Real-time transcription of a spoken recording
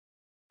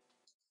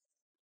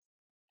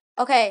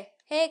Okay,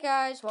 hey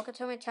guys, welcome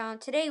to my channel.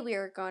 Today we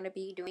are going to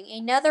be doing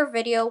another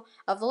video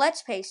of the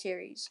Let's Play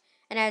series.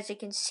 And as you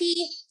can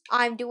see,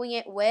 I'm doing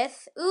it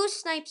with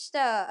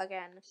Snipesta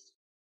again.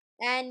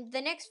 And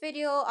the next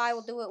video, I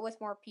will do it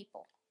with more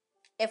people,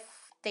 if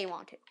they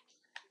want to.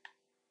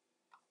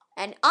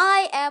 And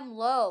I am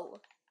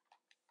low.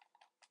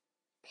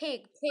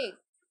 Pig.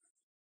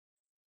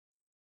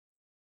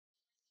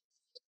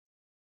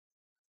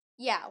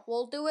 Yeah,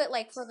 we'll do it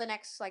like for the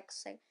next,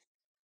 say.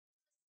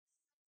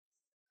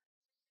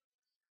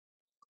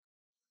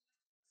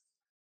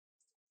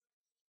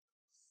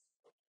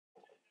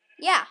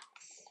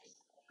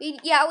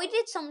 Yeah, we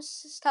did some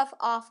stuff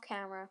off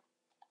camera.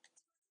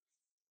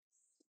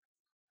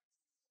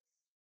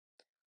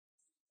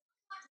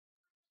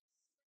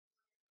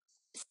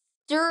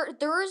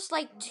 There's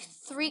like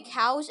three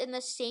cows in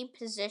the same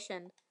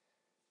position.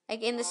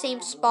 Like in the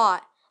same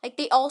spot. Like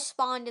they all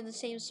spawned in the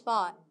same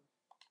spot.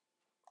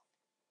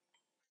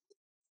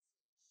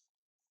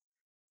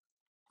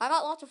 I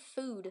got lots of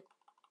food.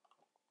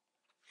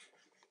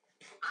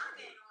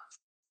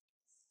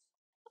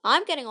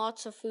 I'm getting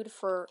lots of food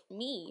for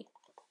me.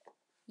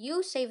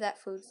 You save that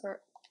food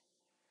for.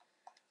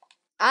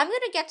 I'm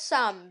gonna get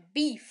some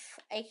beef.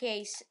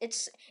 AKA,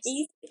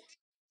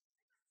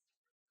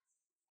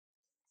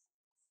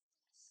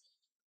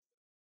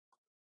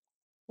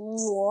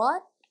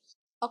 what?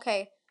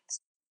 Okay.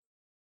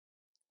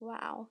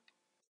 Wow.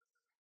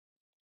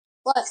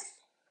 What?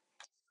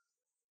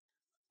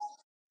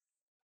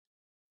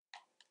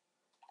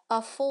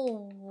 A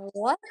full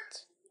what?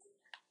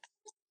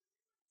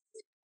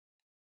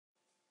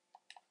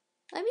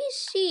 Let me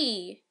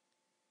see.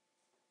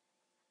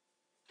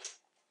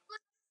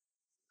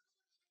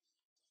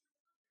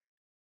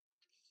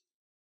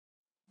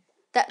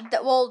 That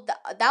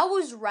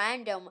was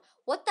random.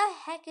 What the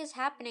heck is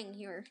happening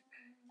here?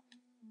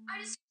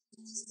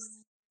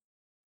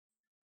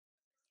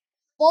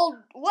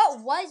 Well,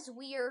 what was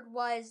weird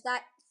was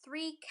that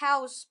three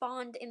cows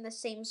spawned in the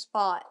same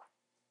spot.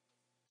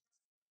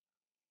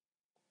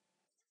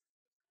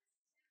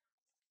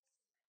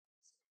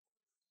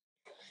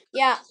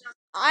 Yeah,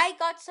 I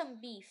got some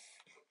beef.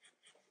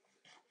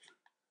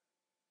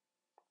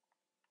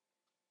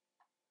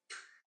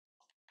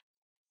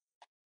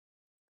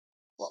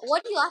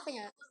 What are you laughing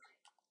at?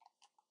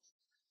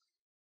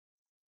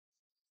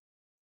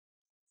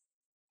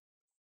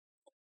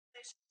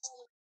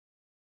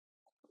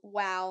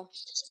 Wow.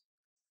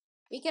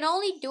 We can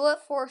only do it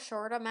for a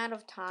short amount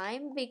of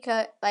time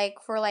because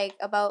for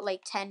about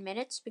 10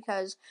 minutes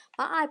because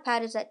my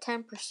iPad is at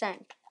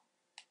 10%.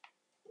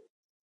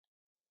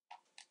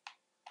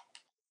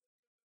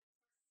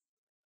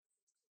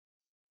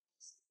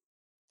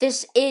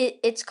 It's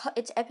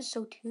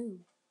episode 2.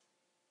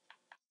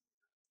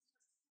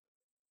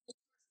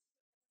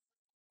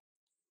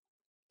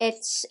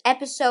 It's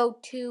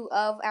episode 2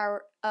 of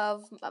our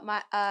of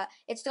my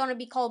it's going to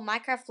be called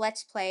MineCraft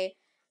Let's Play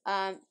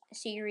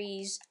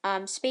series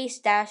space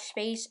dash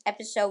space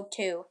episode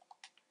 2.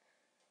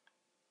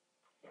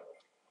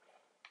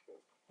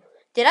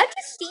 Did I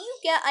just see you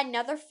get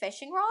another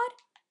fishing rod?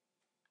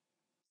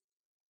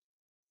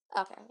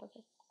 Okay.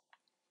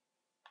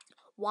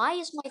 Why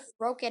is my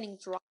throat getting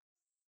dry?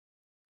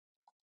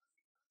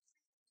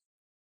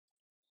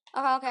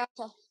 Okay.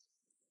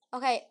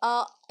 Okay,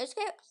 let's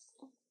get.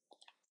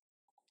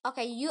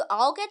 Okay,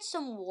 I'll get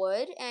some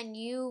wood, and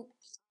you.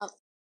 Oh,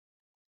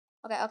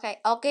 okay.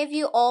 I'll give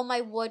you all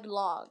my wood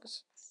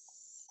logs.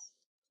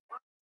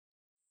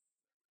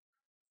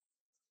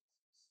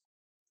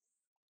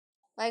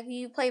 Like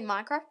you played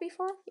Minecraft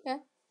before? Yeah.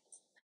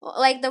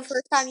 Like the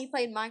first time you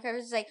played Minecraft,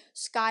 it's like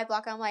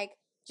Skyblock. I'm like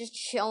just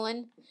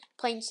chilling,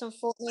 playing some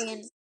Fortnite.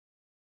 And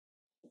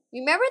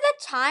remember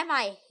the time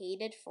I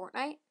hated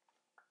Fortnite?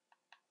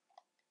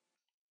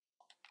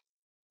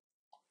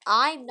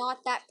 I'm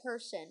not that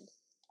person.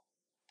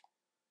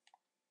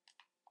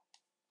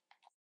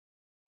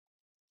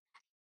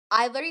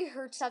 I literally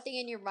heard something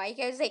in your mic.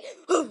 I was like,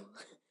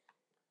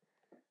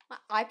 my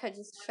iPad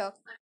just shook.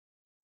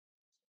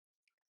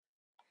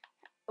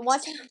 One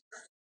time.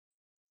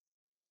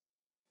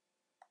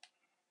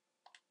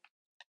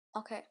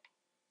 Okay.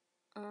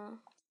 Uh,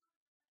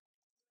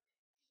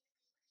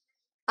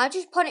 I'm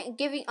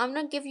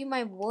gonna give you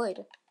my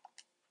wood.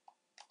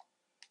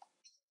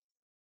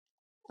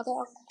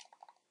 Okay.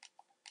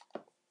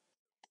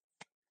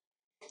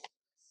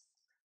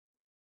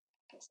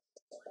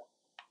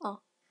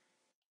 Oh,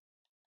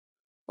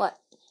 what?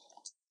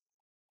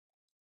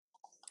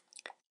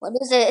 What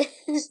is it?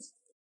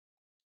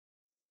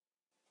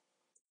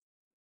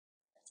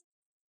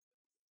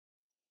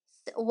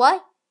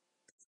 What?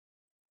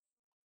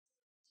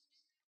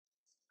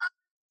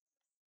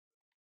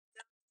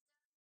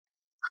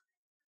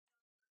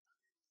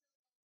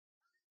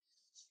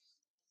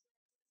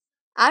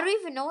 I don't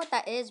even know what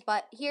that is,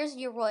 but here's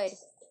your wood.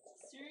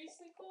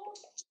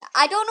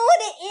 I don't know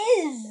what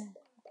it is.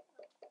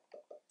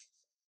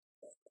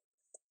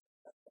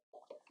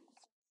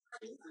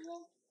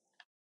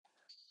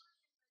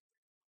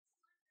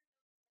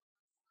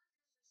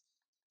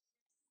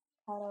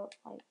 cut out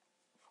like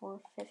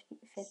 450,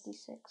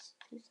 56,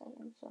 2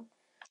 seconds. So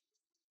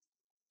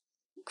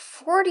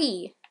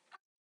 40.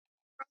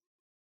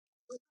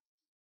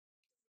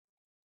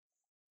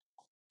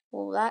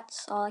 Well,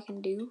 that's all I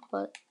can do.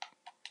 But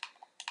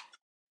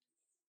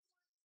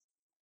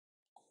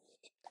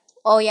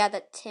oh yeah,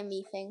 that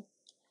Timmy thing.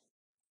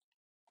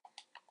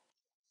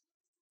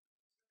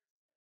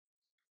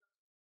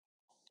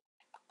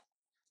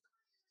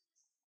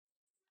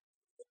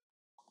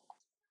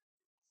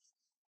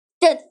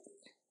 That-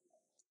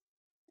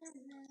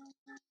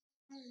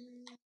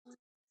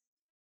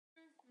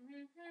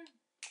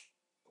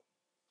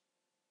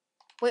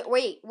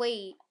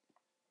 wait.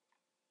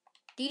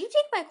 Did you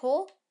take my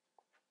coal?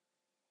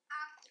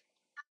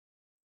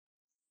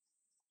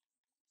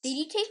 Did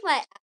you take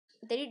my?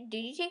 Did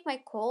you take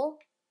my coal?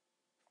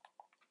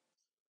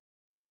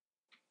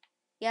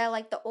 Yeah,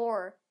 like the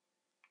ore.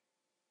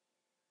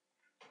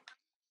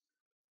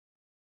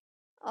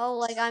 Oh,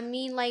 like I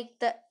mean, like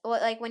the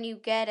what, like when you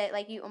get it,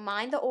 like you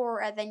mine the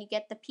ore and then you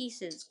get the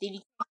pieces. Did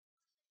you?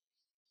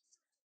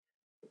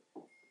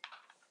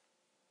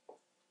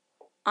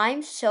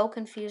 I'm so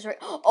confused right.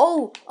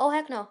 Oh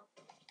heck no!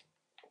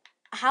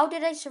 How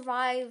did I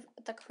survive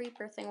the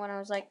creeper thing when I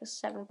was like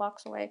 7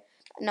 blocks away?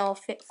 No,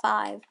 fit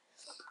 5.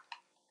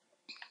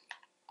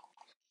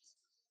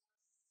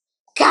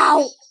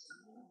 Cow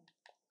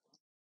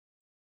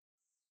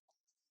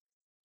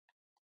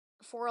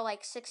for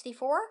like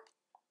 64.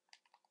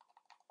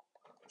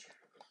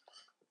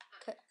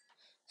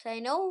 So I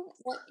know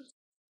what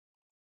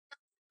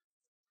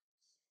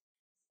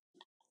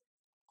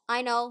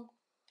I know.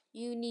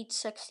 You need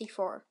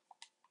 64.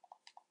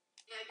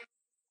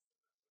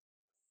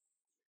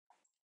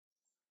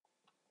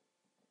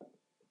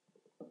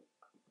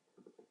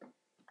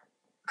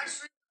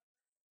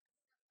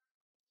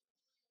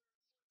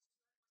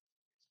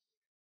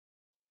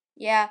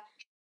 Yeah.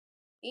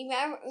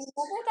 Remember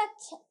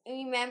that?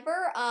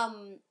 Remember?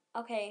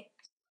 Okay.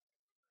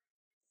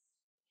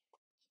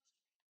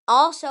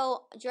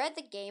 Also, Dread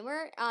the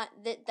Gamer.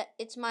 That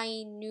it's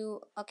my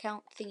new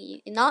account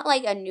thingy. Not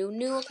like a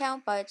new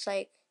account, but it's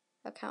like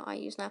account I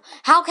use now.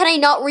 How can I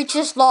not reach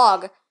this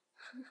log?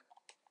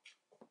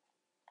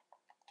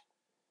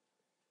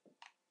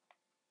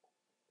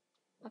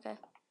 Okay.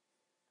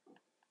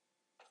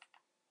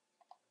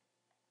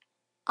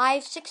 I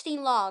have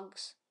 16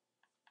 logs.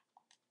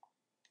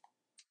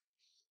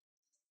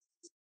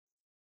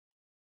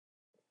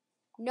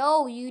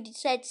 No, you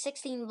said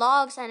 16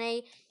 logs, and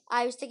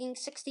I was thinking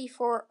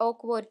 64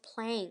 oak wood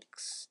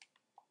planks.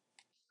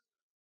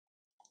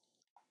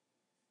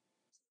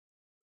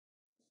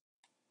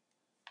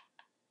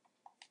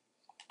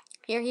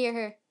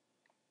 Here.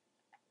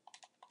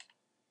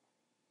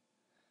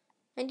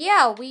 And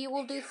yeah, we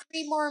will do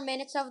 3 more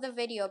minutes of the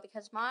video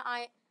because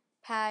my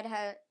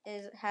iPad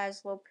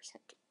has low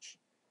percentage.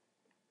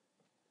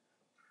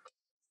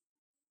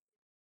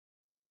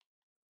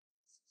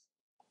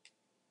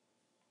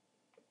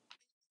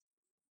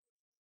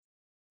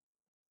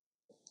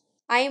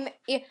 I'm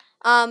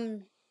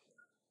um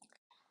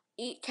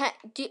can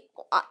do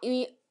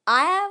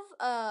I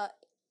have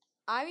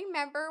I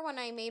remember when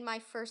I made my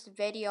first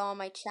video on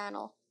my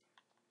channel.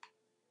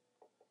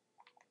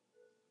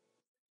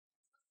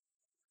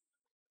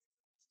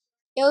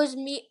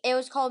 It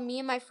was called Me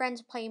and My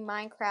Friends Playing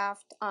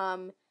Minecraft.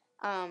 Um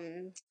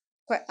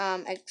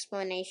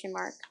Explanation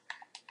mark.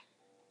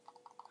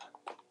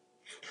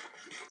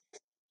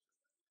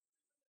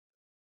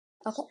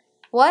 Okay.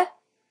 What?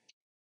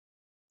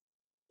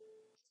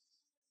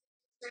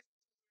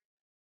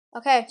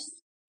 Okay.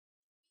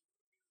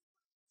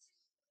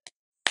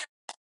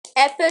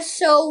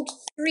 Episode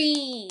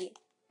 3.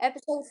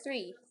 Episode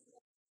 3.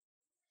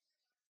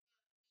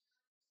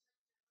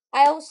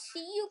 I'll see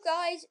you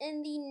guys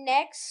in the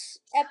next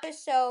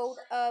episode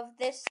of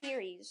this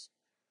series.